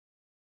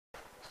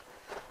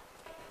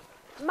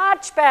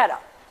Much better.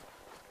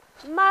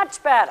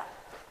 Much better.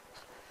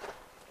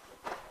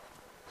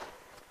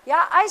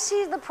 Yeah, I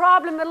see the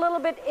problem a little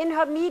bit in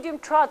her medium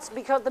trots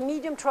because the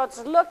medium trots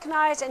look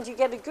nice and you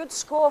get a good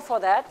score for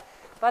that,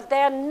 but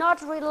they're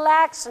not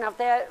relaxed enough.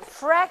 They're a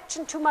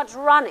fraction too much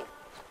running.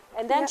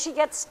 And then she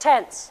gets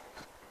tense.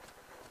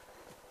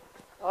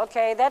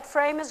 Okay, that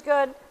frame is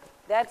good.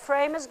 That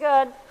frame is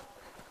good.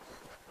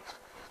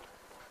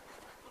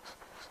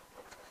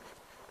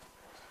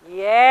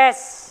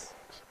 Yes.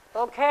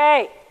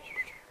 Okay.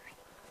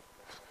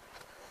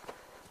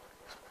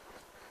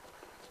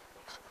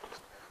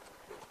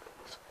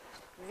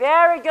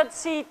 Very good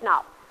seat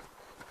now.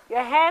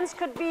 Your hands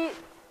could be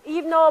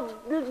even a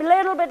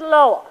little bit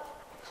lower.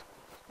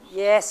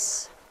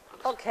 Yes.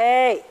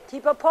 Okay.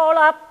 Keep her pole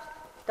up.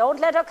 Don't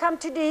let her come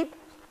too deep.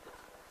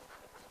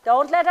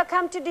 Don't let her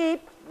come too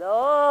deep.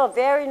 Oh,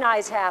 very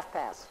nice half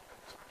pass.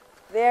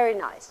 Very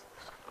nice.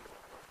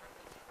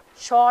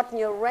 Shorten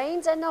your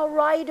reins and now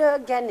ride her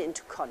again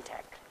into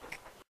contact.